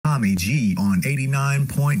Tommy G on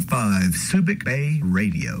 89.5 Subic Bay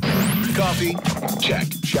Radio. Coffee? Check.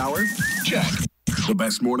 Shower? Check. The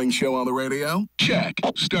best morning show on the radio? Check.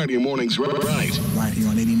 Start your mornings right. Right here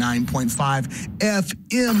on 89.5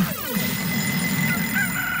 FM.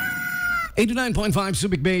 89.5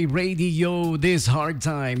 Subic Bay Radio. This Hard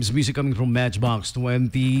Times. Music coming from Matchbox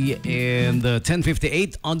 20 and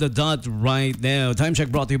 10:58 on the dot right now. Time check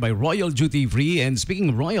brought to you by Royal Duty Free. And speaking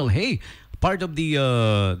of Royal, hey, part of the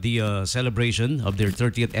celebration of their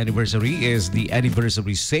 30th anniversary is the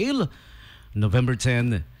anniversary sale. November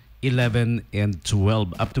 10, 11, and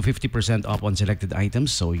 12. Up to 50% off on selected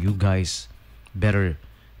items. So you guys better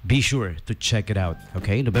be sure to check it out.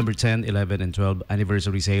 Okay? November 10, 11, and 12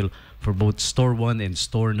 anniversary sale for both Store 1 and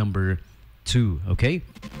Store number 2. Okay?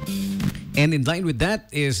 And in line with that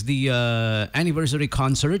is the anniversary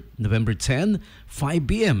concert, November 10, 5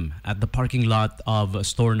 p.m. at the parking lot of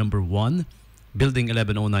Store number 1, Building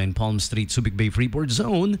 1109 Palm Street, Subic Bay Freeport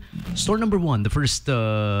Zone. Store number 1, the first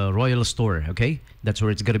Royal store. Okay? That's where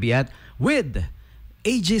it's gonna be at with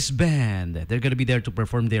Aegis Band. They're gonna be there to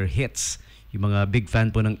perform their hits. Yung mga big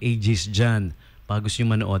fan po ng Aegis dyan, pag gusto nyo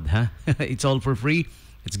manood, ha? It's all for free.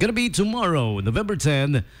 It's gonna be tomorrow, November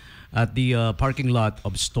 10, at the parking lot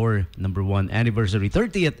of Store number 1,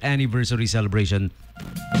 30th anniversary celebration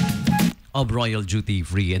of Royal Duty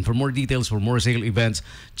Free. And for more details, for more sale events,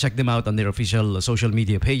 check them out on their official social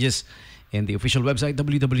media pages and the official website,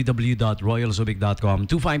 www.royalsubic.com,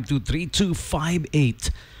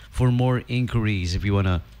 252-3258 for more inquiries if you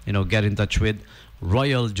wanna, get in touch with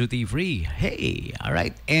Royal Duty Free. Hey, all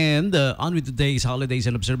right. And on with today's holidays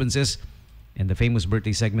and observances and the famous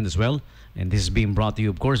birthday segment as well. And this is being brought to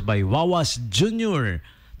you, of course, by Wawas Jr.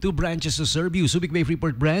 2 branches to serve you. Subic Bay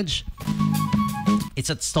Freeport branch.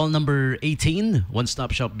 It's at stall number 18,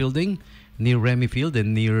 one-stop shop building near Remy Field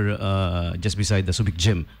and near just beside the Subic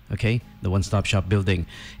Gym. Okay? The one-stop shop building.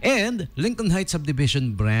 And Lincoln Heights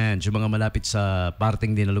Subdivision branch. Yung mga malapit sa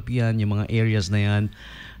parting Dinalupian, yung mga areas na yan.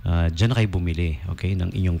 Diyan na kayo bumili, okay, ng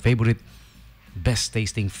inyong favorite,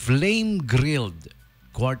 best-tasting, flame-grilled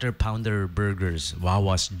quarter-pounder burgers,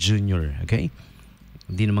 Wawas Jr., okay?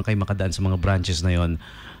 Hindi naman kayo makadaan sa mga branches na yon.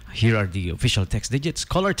 Here are the official text digits.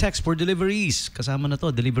 Call or text for deliveries. Kasama na to,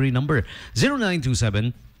 delivery number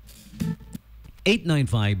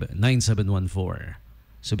 0927-895-9714.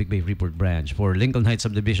 Subic Bay Freeport branch. For Lincoln Heights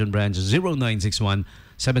Subdivision branch,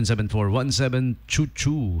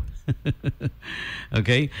 0961-774-1722.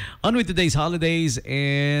 Okay? On with today's holidays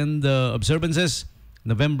and observances.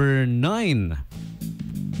 November 9,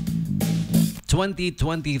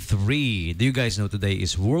 2023. Do you guys know today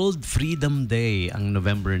is World Freedom Day, ang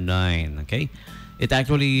November 9. Okay? It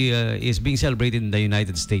actually is being celebrated in the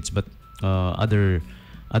United States, but other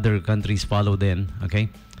countries follow then. Okay?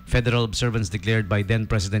 Federal observance declared by then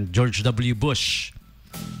President George W. Bush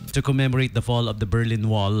to commemorate the fall of the Berlin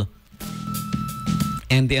Wall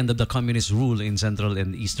and the end of the communist rule in Central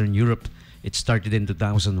and Eastern Europe. It started in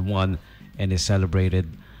 2001 and is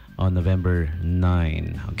celebrated on November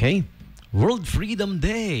 9. Okay? World Freedom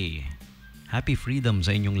Day. Happy freedom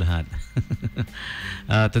sa inyong lahat.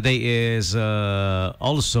 Today is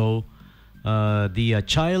also the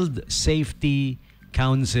Child Safety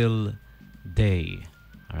Council Day.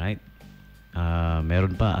 All right?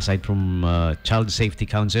 Meron pa, aside from Child Safety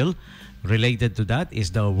Council, related to that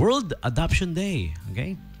is the World Adoption Day.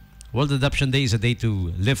 Okay? World Adoption Day is a day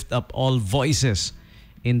to lift up all voices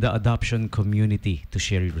in the adoption community, to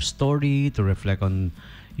share your story, to reflect on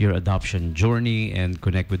your adoption journey, and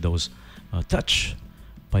connect with those touched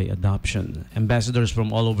by adoption. Ambassadors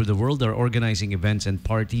from all over the world are organizing events and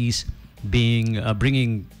parties,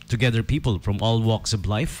 bringing together people from all walks of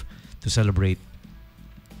life to celebrate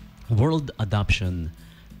World Adoption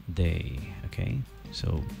Day. Okay,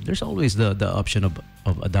 so there's always the option of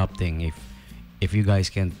adopting if you guys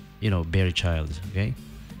can't bear a child. Okay,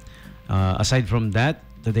 aside from that,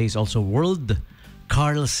 today is also World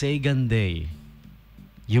Carl Sagan Day.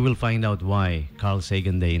 You will find out why Carl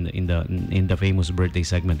Sagan Day in the famous birthday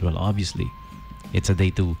segment. Well, obviously, it's a day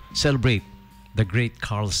to celebrate the great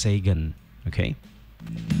Carl Sagan. Okay.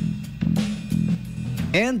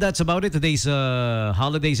 And that's about it. Today's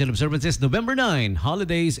holidays and observances. November 9,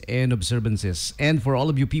 holidays and observances. And for all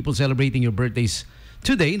of you people celebrating your birthdays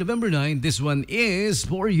today, November 9, this one is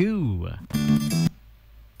for you.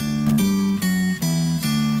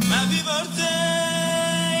 Happy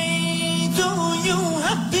birthday to you.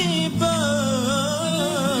 Happy birthday.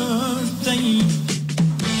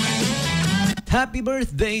 Happy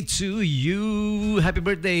birthday to you. Happy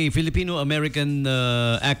birthday, Filipino-American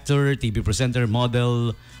actor, TV presenter,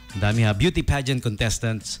 model, dami ha, beauty pageant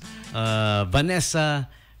contestants, Vanessa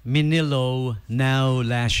Manilo now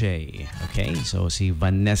Lachey. Okay, so si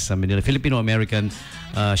Vanessa Manilo, Filipino-American.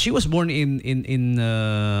 She was born in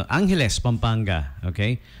Angeles, Pampanga.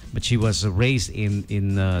 Okay, but she was raised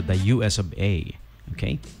in the US of A.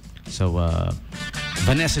 Okay, so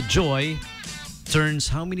Vanessa Joy turns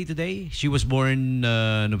how many today? She was born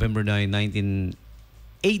November 9,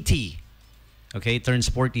 1980. Okay, turns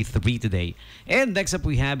 43 today. And next up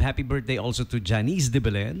we have happy birthday also to Janice De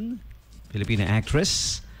Belen, Filipina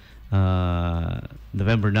actress.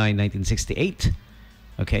 November 9, 1968.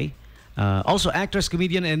 Okay. Also actress,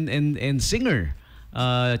 comedian, and singer.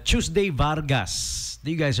 Tuesday Vargas.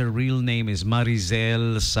 You guys, her real name is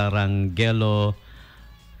Marizel Sarangelo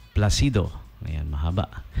Placido. Ayan, mahaba.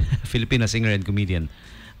 Filipina singer and comedian.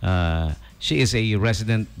 She is a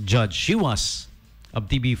resident judge. She was of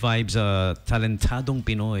TV5's Talentadong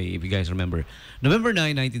Pinoy, if you guys remember. November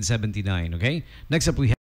 9, 1979. Okay. Next up we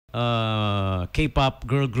have K-pop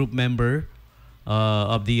girl group member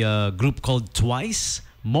of the group called Twice,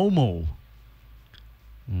 Momo.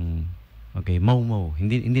 Okay, Momo.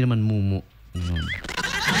 Hindi naman Mumu.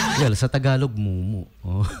 Well, sa Tagalog, Mumu.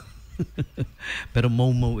 Oh. Pero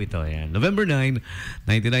Momo ito. Ayan. November 9,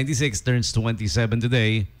 1996, turns 27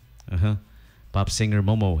 today. Pop singer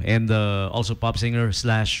Momo. And also pop singer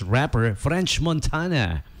 / rapper French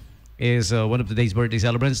Montana is one of today's birthday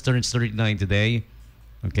celebrants. Turns 39 today.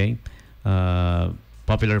 Okay,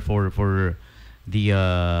 popular for the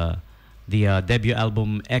debut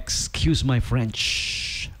album "Excuse My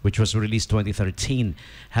French," which was released 2013.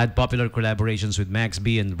 Had popular collaborations with Max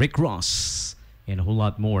B and Rick Ross, and a whole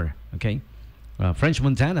lot more. Okay, French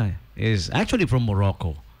Montana is actually from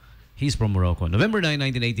Morocco. He's from Morocco. November 9,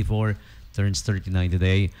 1984, turns 39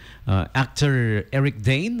 today. Actor Eric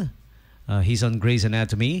Dane. He's on Grey's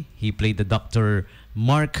Anatomy. He played the Dr.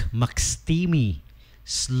 Mark McSteamy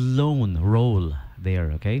Sloan role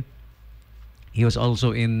there, okay? He was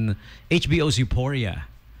also in HBO's Euphoria.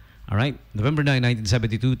 All right, November 9,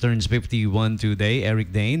 1972, turns 51 today.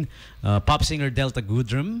 Eric Dane. Pop singer Delta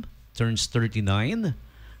Goodrem turns 39.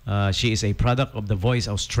 She is a product of The Voice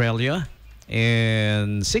Australia.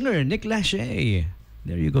 And singer Nick Lachey.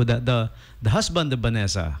 There you go. The husband of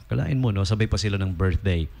Vanessa. Kalain mo, no? Sabay pa sila ng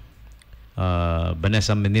birthday.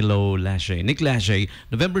 Vanessa Manilo Lachey. Nick Lachey,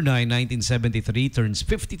 November 9, 1973, turns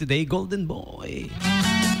 50 today. Golden Boy.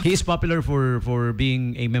 He is popular for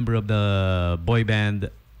being a member of the boy band,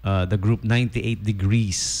 the group 98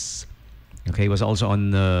 Degrees. Okay, he was also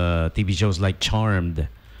on TV shows like Charmed.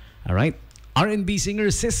 All right. R&B singer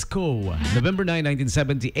Sisqo, November 9,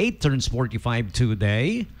 1978, turns 45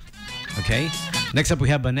 today. Okay. Next up, we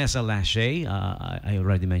have Vanessa Lachey. I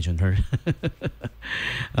already mentioned her.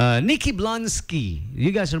 Nikki Blonsky.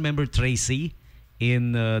 You guys remember Tracy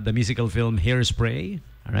in the musical film Hairspray?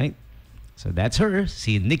 All right. So that's her.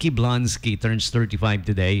 See, Nikki Blonsky turns 35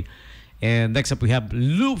 today. And next up, we have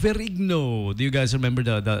Lou Ferrigno. Do you guys remember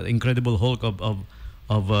the Incredible Hulk of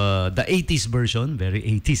the 80s version? Very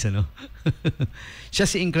 80s, ano? Siya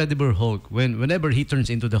si Incredible Hulk whenever he turns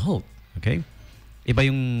into the Hulk. Okay? Iba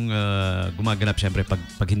yung gumaganap siyempre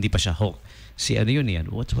pag hindi pa siya Hulk. Si ano yun yan?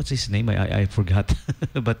 What's his name? I forgot.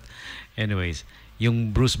 But anyways,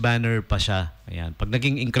 yung Bruce Banner pa siya. Ayan. Pag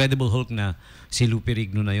naging Incredible Hulk na, si Lou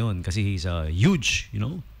Ferrigno na yun. Kasi he's a huge,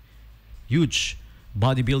 huge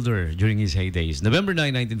bodybuilder during his heydays. November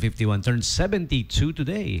 9, 1951, turns 72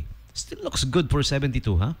 today. Still looks good for 72,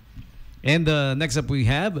 huh? And next up we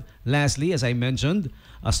have, lastly, as I mentioned,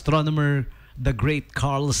 astronomer the great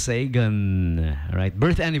Carl Sagan. All right,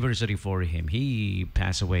 birth anniversary for him. He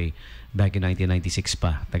passed away back in 1996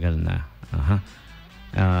 pa. Tagal na.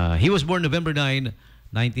 He was born November 9,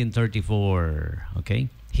 1934. Okay?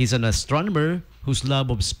 He's an astronomer whose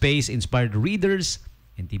love of space inspired readers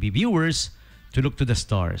and TV viewers to look to the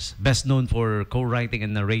stars. Best known for co-writing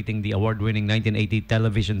and narrating the award-winning 1980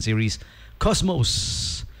 television series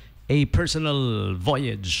Cosmos, A Personal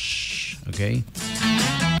Voyage. Okay?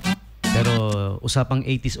 Pero usapang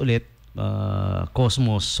 80s ulit,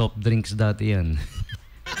 Cosmos, soft drinks dati yan.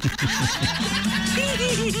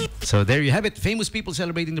 So there you have it. Famous people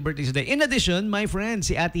celebrating the birthdays today. In addition, my friend,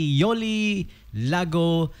 si Ate Yoli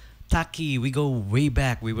Lago Taki. We go way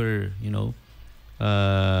back. We were,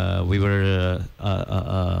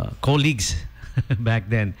 colleagues back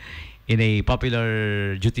then in a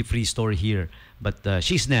popular duty-free store here. But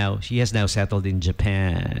she has now settled in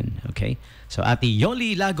Japan. Okay? So Ate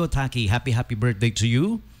Yoli Lago Taki, happy birthday to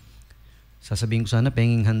you. Sasabihin ko sana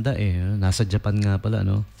penging handa nasa Japan nga pala,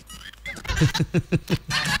 no?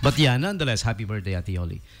 But yeah, nonetheless, happy birthday Ate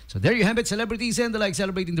Yoli. So there you have it, celebrities and the like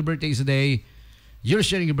celebrating the birthdays today. You're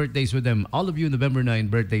sharing your birthdays with them. All of you November 9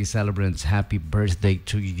 birthday celebrants, happy birthday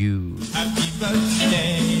to you. Happy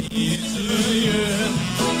birthday to you.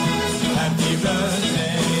 Happy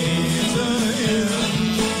birthday to you.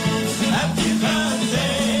 Happy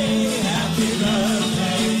birthday, happy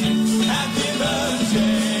birthday, happy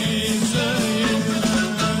birthday to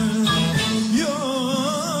You.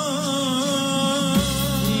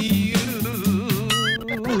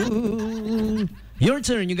 Your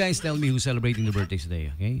turn. You guys tell me who's celebrating the birthdays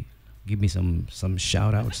today, okay? Give me some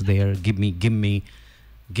shout outs there. Give me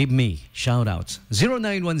shout outs.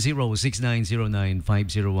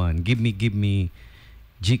 0910-6909-501. Give me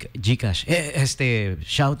Gcash.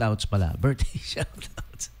 Shout outs pala. Birthday shout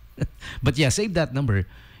outs. But yeah, save that number.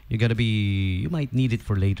 You might need it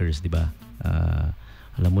for laters, di ba?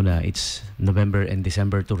 Alam mo na, it's November and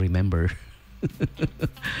December to remember.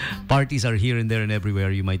 Parties are here and there and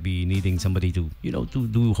everywhere. You might be needing somebody to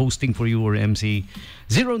do hosting for you or MC.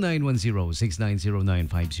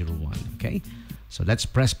 0910-6909-501. Okay? So let's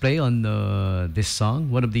press play on this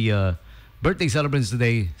song. One of the birthday celebrants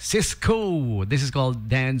today, Sisqo. This is called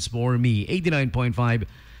Dance For Me. 89.5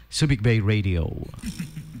 Subic Bay Radio.